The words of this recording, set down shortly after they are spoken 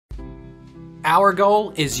Our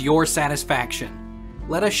goal is your satisfaction.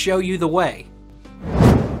 Let us show you the way.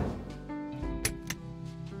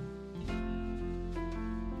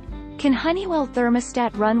 Can Honeywell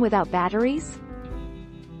thermostat run without batteries?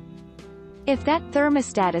 If that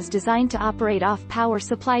thermostat is designed to operate off power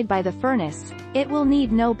supplied by the furnace, it will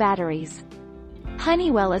need no batteries.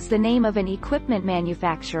 Honeywell is the name of an equipment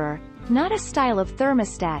manufacturer, not a style of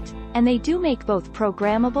thermostat, and they do make both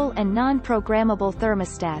programmable and non-programmable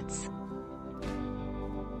thermostats.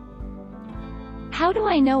 How do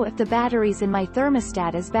I know if the batteries in my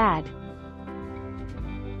thermostat is bad?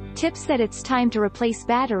 Tips that it's time to replace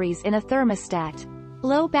batteries in a thermostat.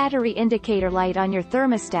 Low battery indicator light on your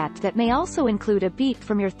thermostat that may also include a beep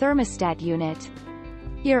from your thermostat unit.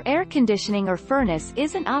 Your air conditioning or furnace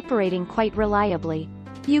isn't operating quite reliably.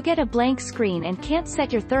 You get a blank screen and can't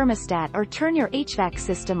set your thermostat or turn your HVAC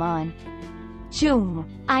system on.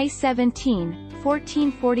 June I-17,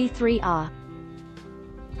 1443A.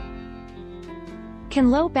 Can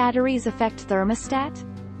low batteries affect thermostat?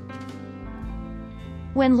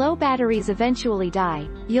 When low batteries eventually die,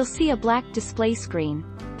 you'll see a black display screen.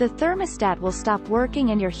 The thermostat will stop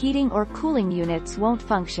working and your heating or cooling units won't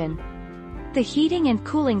function. The heating and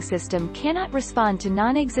cooling system cannot respond to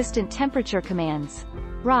non-existent temperature commands.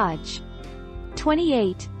 Raj.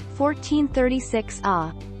 28,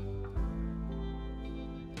 1436A.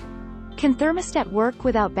 Can thermostat work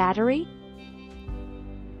without battery?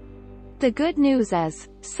 The good news is,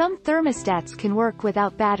 some thermostats can work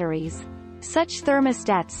without batteries. Such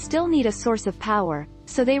thermostats still need a source of power,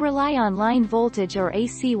 so they rely on line voltage or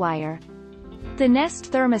AC wire. The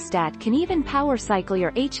Nest thermostat can even power cycle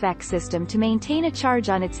your HVAC system to maintain a charge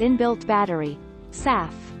on its inbuilt battery.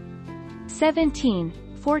 SAF. 17,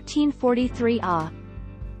 1443A.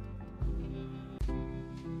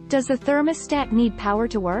 Does the thermostat need power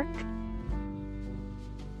to work?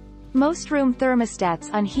 Most room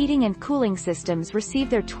thermostats on heating and cooling systems receive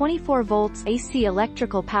their 24 volts AC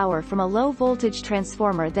electrical power from a low-voltage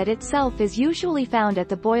transformer that itself is usually found at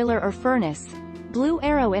the boiler or furnace. Blue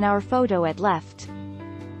arrow in our photo at left.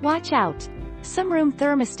 Watch out! Some room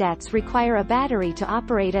thermostats require a battery to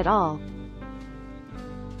operate at all.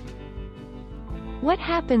 What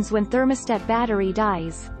happens when thermostat battery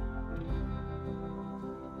dies?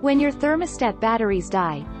 When your thermostat batteries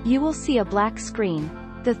die, you will see a black screen.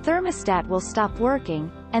 The thermostat will stop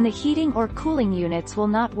working, and the heating or cooling units will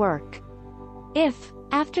not work. If,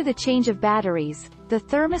 after the change of batteries, the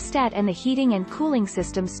thermostat and the heating and cooling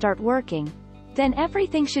system start working, then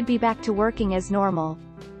everything should be back to working as normal.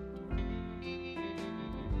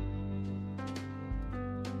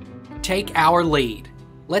 Take our lead.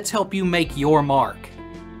 Let's help you make your mark.